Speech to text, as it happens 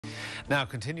Now,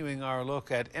 continuing our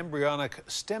look at embryonic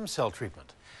stem cell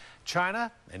treatment. China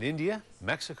and India,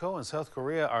 Mexico and South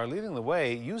Korea are leading the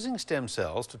way using stem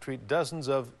cells to treat dozens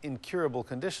of incurable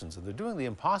conditions, and they're doing the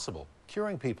impossible,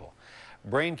 curing people.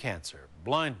 Brain cancer,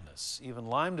 blindness, even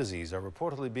Lyme disease are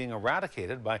reportedly being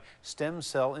eradicated by stem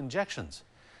cell injections.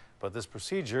 But this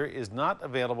procedure is not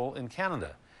available in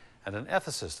Canada. And an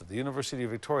ethicist at the University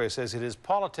of Victoria says it is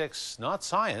politics, not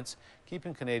science,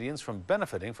 keeping Canadians from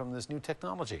benefiting from this new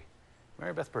technology.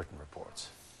 Mary Beth Burton reports.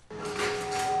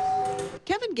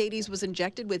 Kevin Gaidies was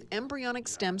injected with embryonic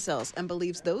stem cells and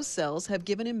believes those cells have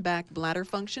given him back bladder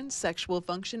function, sexual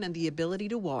function, and the ability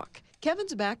to walk.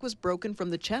 Kevin's back was broken from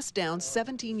the chest down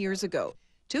 17 years ago.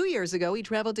 2 years ago, he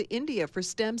traveled to India for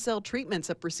stem cell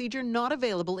treatments, a procedure not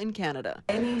available in Canada.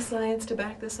 Any science to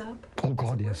back this up? Oh,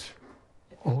 God, yes.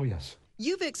 Oh, yes.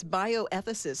 UVic's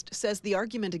bioethicist says the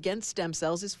argument against stem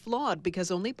cells is flawed because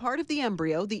only part of the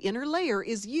embryo, the inner layer,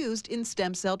 is used in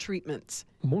stem cell treatments.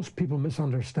 Most people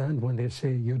misunderstand when they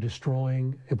say you're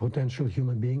destroying a potential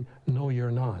human being. No,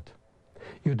 you're not.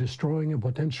 You're destroying a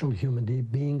potential human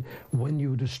being when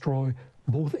you destroy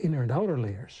both inner and outer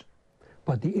layers.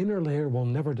 But the inner layer will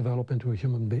never develop into a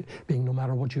human being no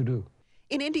matter what you do.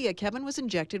 In India, Kevin was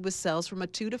injected with cells from a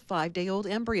 2 to 5 day old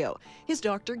embryo. His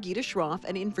doctor, Gaidies,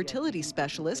 an infertility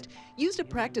specialist, used a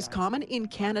practice common in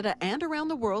Canada and around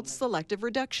the world, selective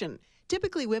reduction.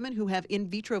 Typically, women who have in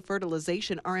vitro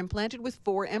fertilization are implanted with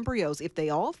 4 embryos. If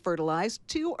they all fertilize,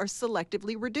 2 are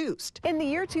selectively reduced. In the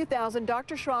year 2000,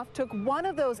 Dr. Schroff took one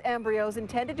of those embryos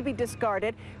intended to be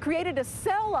discarded, created a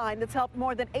cell line that's helped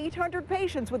more than 800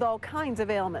 patients with all kinds of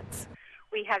ailments.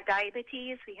 We have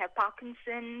diabetes, we have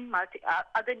Parkinson,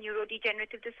 other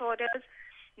neurodegenerative disorders,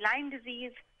 Lyme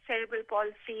disease, cerebral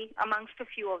palsy, amongst a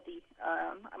few of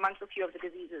the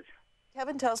diseases.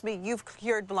 Kevin tells me you've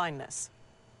cured blindness.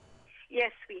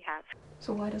 Yes, we have.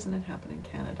 So why doesn't it happen in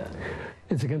Canada?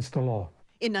 It's against the law.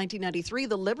 In 1993,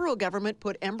 the Liberal government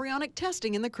put embryonic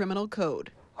testing in the criminal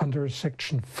code. Under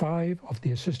Section 5 of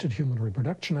the Assisted Human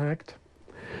Reproduction Act,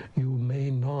 you may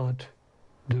not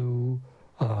do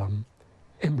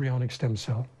embryonic stem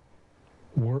cell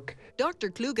work. Dr.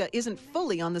 Kluge isn't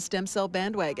fully on the stem cell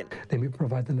bandwagon. They may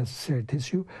provide the necessary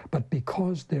tissue, but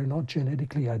because they're not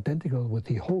genetically identical with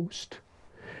the host,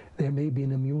 there may be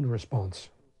an immune response.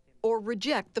 Or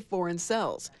reject the foreign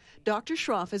cells. Dr.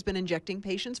 Schroff has been injecting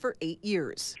patients for 8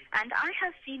 years. And I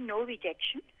have seen no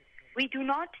rejection. We do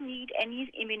not need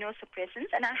any immunosuppressants,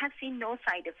 and I have seen no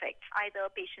side effects. Either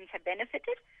patients have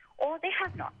benefited or they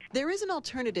have not. There is an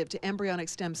alternative to embryonic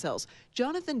stem cells.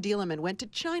 Jonathan Dieleman went to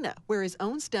China, where his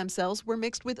own stem cells were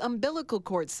mixed with umbilical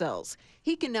cord cells.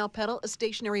 He can now pedal a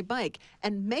stationary bike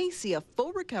and may see a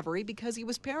full recovery because he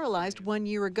was paralyzed 1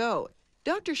 year ago.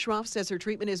 Dr. Schroff says her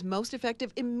treatment is most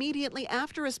effective immediately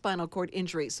after a spinal cord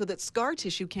injury so that scar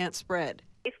tissue can't spread.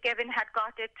 If Kevin had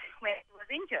got it when he was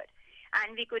injured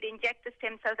and we could inject the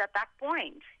stem cells at that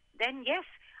point, then yes,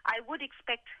 I would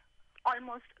expect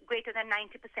almost greater than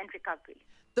 90% recovery.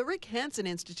 The Rick Hansen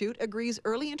Institute agrees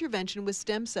early intervention with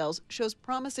stem cells shows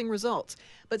promising results,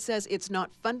 but says it's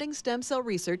not funding stem cell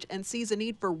research and sees a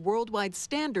need for worldwide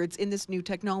standards in this new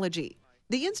technology.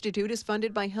 The Institute is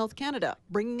funded by Health Canada,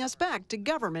 bringing us back to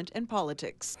government and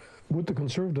politics. Would the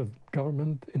Conservative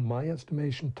government, in my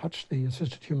estimation, touch the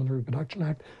Assisted Human Reproduction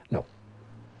Act? No.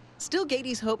 Still,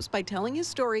 Gaidies hopes by telling his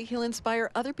story, he'll inspire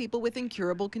other people with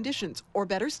incurable conditions. Or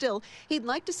better still, he'd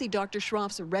like to see Dr.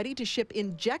 Schroff's ready-to-ship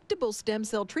injectable stem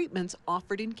cell treatments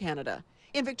offered in Canada.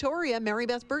 In Victoria, Mary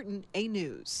Beth Burton, A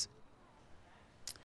News.